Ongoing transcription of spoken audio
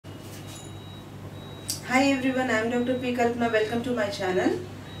Hi everyone, I am Dr. P. Kalpana. Welcome to my channel.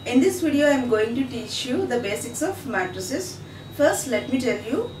 In this video, I am going to teach you the basics of matrices. First, let me tell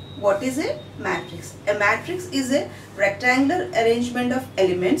you what is a matrix. A matrix is a rectangular arrangement of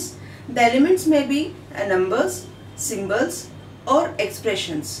elements. The elements may be numbers, symbols or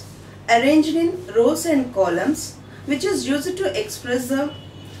expressions arranged in rows and columns, which is used to express the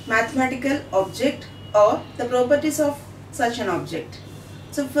mathematical object or the properties of such an object.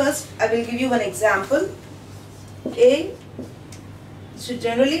 So first I will give you one example. So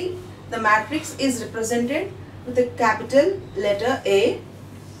generally the matrix is represented with a capital letter A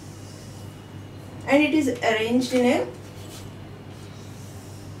and it is arranged in a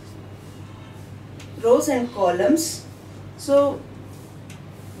rows and columns. So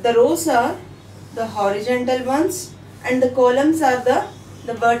the rows are the horizontal ones and the columns are the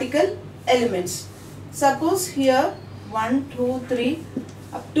vertical elements. Suppose here 1, 2, 3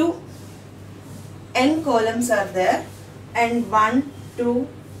 up to n columns are there and 1, 2,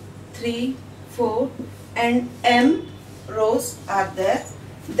 3, 4 and m rows are there.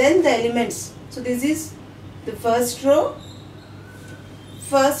 Then the elements. So this is the first row,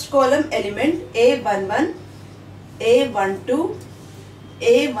 first column element A11, A12,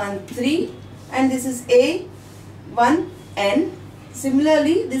 A13 and this is A1n.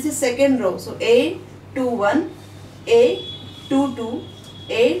 Similarly this is second row. So A21, A22,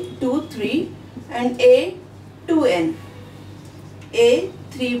 A23 and A2n,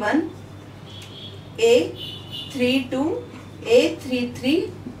 A31, A32,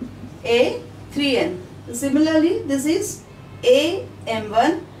 A33, A3n. Similarly, this is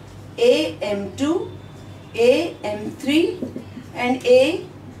AM1, AM2, AM3 and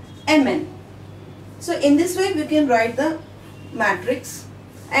AMN. So in this way we can write the matrix,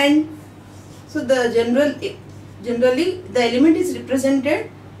 and so the generally the element is represented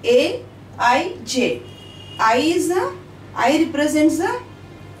A, I, J. I represents the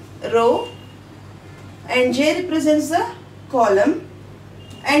row and J represents the column,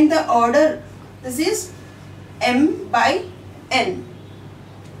 and the order, this is M by N.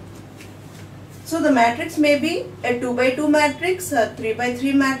 So the matrix may be a 2 by 2 matrix, a 3 by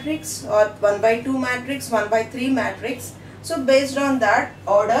 3 matrix or 1 by 2 matrix, 1 by 3 matrix. So based on that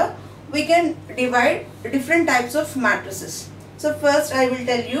order we can divide different types of matrices. So first I will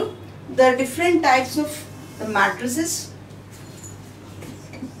tell you the different types of the matrices.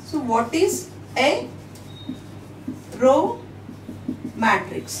 So what is a row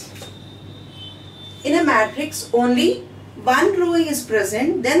matrix? In a matrix only one row is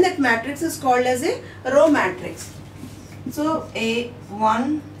present, then that matrix is called as a row matrix. So A,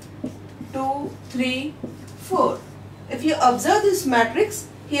 1, 2, 3, 4. If you observe this matrix,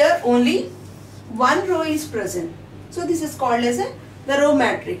 here only one row is present. So this is called as the row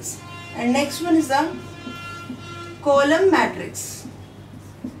matrix. And next one is the column matrix.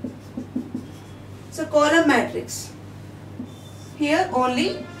 So column matrix. Here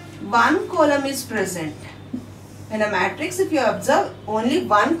only one column is present. In a matrix, if you observe only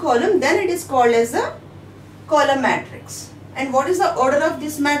one column, then it is called as the column matrix. And what is the order of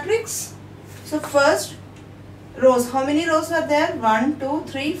this matrix? So first, rows. How many rows are there? 1, 2,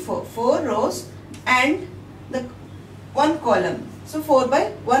 3, 4. 4 rows and the one column. So 4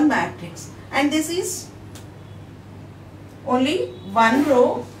 by 1 matrix. And this is only one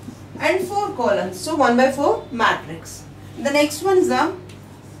row and 4 columns. So 1 by 4 matrix. The next one is the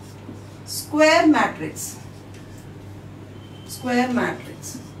square matrix. Square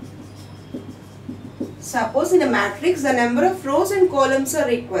matrix. Suppose in a matrix the number of rows and columns are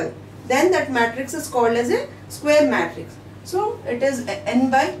equal, then that matrix is called as a square matrix. So it is n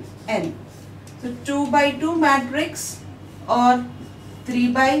by n. So 2 by 2 matrix or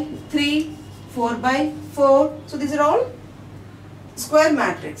 3 by 3, 4 by 4. So these are all square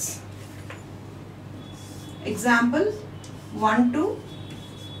matrix. Example 1, 2,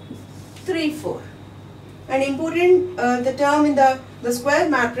 3, 4. An important the term in the square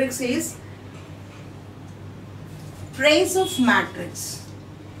matrix is trace of matrix.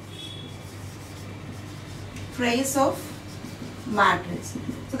 Trace of matrix.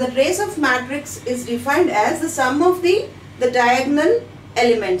 So the trace of matrix is defined as the sum of the diagonal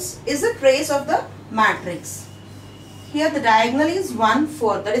elements is the trace of the matrix. Here the diagonal is 1,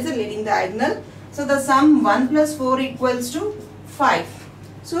 4. That is the leading diagonal. So the sum 1 plus 4 equals to 5.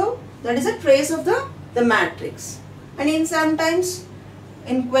 So that is a trace of the matrix. And in sometimes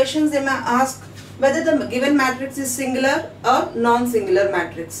in questions they may ask whether the given matrix is singular or non-singular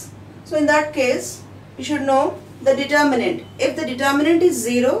matrix. So in that case you should know the determinant. If the determinant is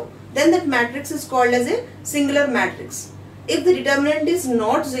 0, then that matrix is called as a singular matrix. If the determinant is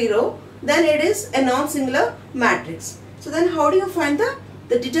not 0, then it is a non-singular matrix. So then how do you find the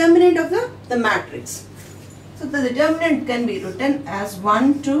determinant of the matrix? So the determinant can be written as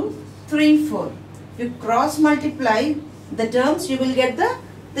 1, 2, 3, 4. If you cross multiply the terms, you will get the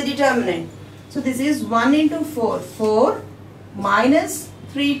determinant. So this is 1 into 4, 4 minus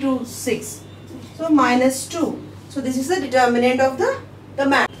 3 to 6. So minus 2. So this is the determinant of the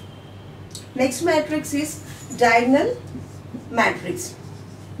matrix. Next matrix is diagonal matrix.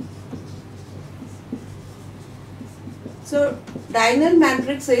 So diagonal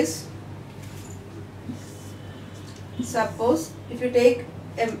matrix is, suppose if you take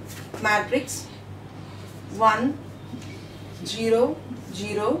a matrix 1, 0,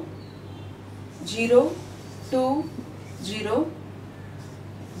 0, 0, 2, 0,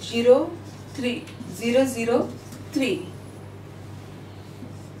 0, 3, 0, 0, 3.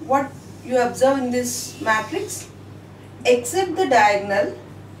 What you observe in this matrix? Except the diagonal,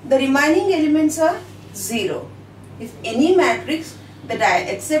 the remaining elements are 0. If any matrix,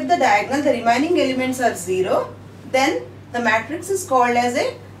 except the diagonal, the remaining elements are 0, then the matrix is called as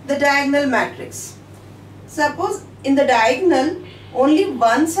the diagonal matrix. Suppose in the diagonal only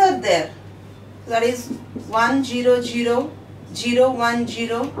ones are there. That is 1, 0, 0, 0, 1,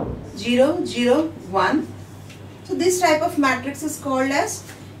 0, 0, 0, 1. So this type of matrix is called as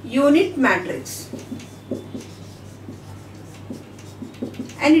unit matrix.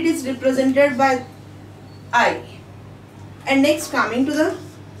 And it is represented by I. And next, coming to the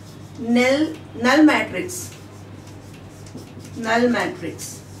null matrix. Null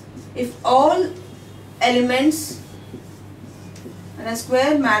matrix. If all elements in a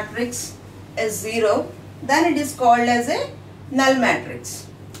square matrix is 0, then it is called as a null matrix.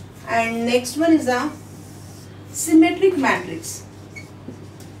 And next one is a symmetric matrix.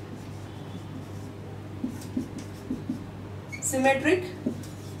 Symmetric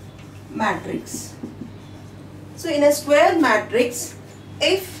matrix. So in a square matrix,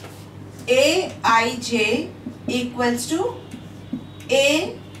 if Aij equals to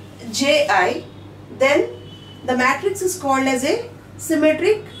Aj, then the matrix is called as a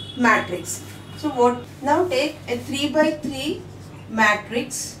symmetric matrix. So what? Now take a 3 by 3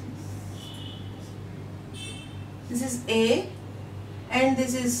 matrix. This is A and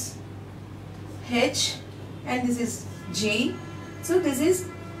this is H and this is G. So this is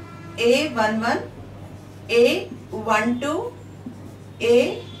A11, A12,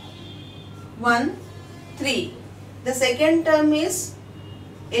 A13. The second term is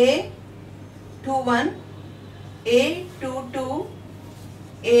A21, A22,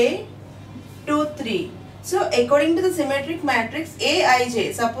 A23. So according to the symmetric matrix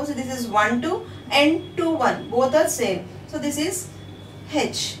Aij, suppose this is 1, 2 and 2, 1. Both are same. So this is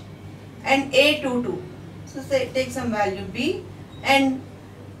H and A22. So say take some value B and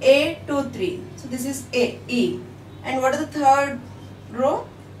A23. So this is E. And what is the third row?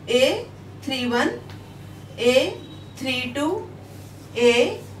 A31, A32,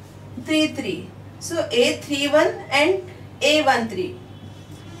 A33. So A31 and A13.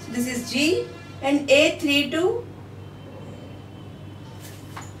 So this is G and A32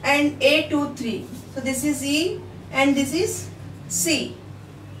 and A23. So this is E and this is C.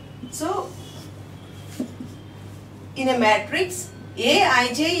 So in a matrix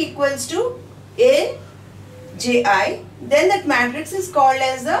Aij equals to Aj, then that matrix is called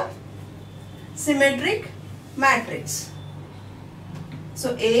as the symmetric matrix.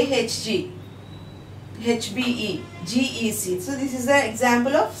 So AHG, HBE, GEC. So this is the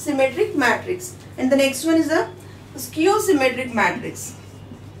example of symmetric matrix. And the next one is the skew symmetric matrix.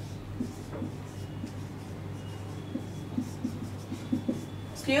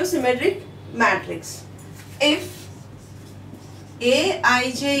 Skew symmetric matrix. If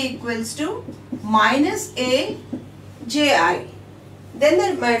Aij equals to minus Aj, then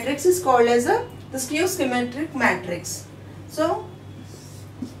the matrix is called as the skew symmetric matrix. So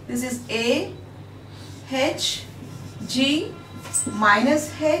this is A, H, G,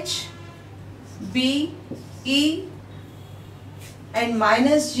 minus H, B, E and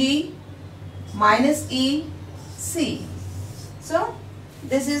minus G, minus E, C. So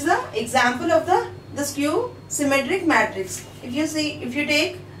this is the example of the skew symmetric matrix. If you see, if you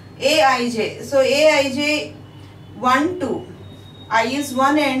take Aij, so Aij 1, 2, I is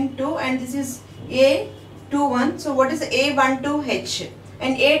 1 and 2 and this is A21. So what is A12 H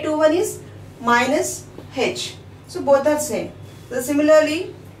and A21 is minus H. So both are same. So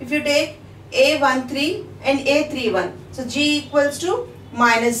similarly, if you take A13 and A31, so G equals to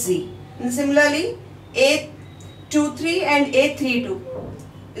minus Z. And similarly, A23 and A32,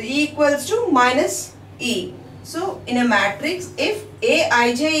 E equals to minus E. So in a matrix, if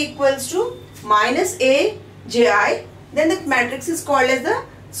Aij equals to minus Aj, then the matrix is called as the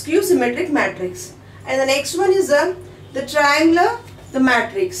skew symmetric matrix. And the next one is the triangular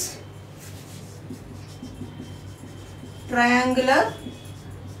matrix. Triangular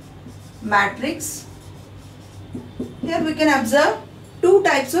matrix. Here we can observe two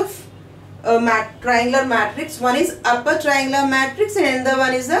types of triangular matrix. One is upper triangular matrix and another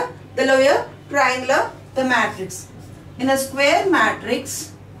one is the lower triangular matrix. In a square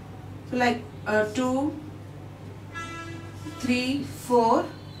matrix, so like 2, 3, 4,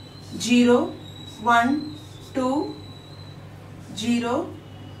 0, 1, 2, 0,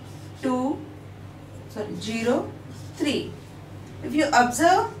 2, 0, 3. If you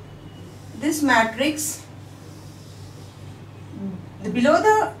observe this matrix, below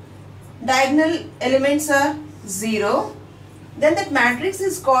the diagonal elements are 0, then that matrix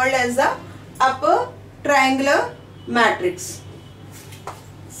is called as the upper triangular matrix.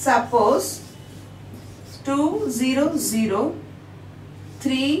 Suppose 2, 0, 0,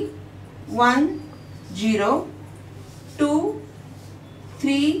 3, 1, 0, 2,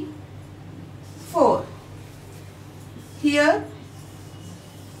 3, 4. Here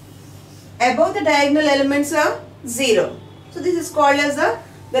above the diagonal elements are 0. So this is called as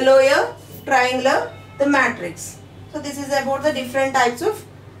the lower triangular matrix. So this is about the different types of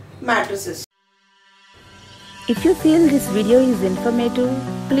matrices. If you feel this video is informative,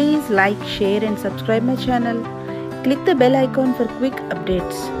 please like, share and subscribe my channel. Click the bell icon for quick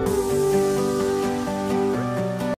updates.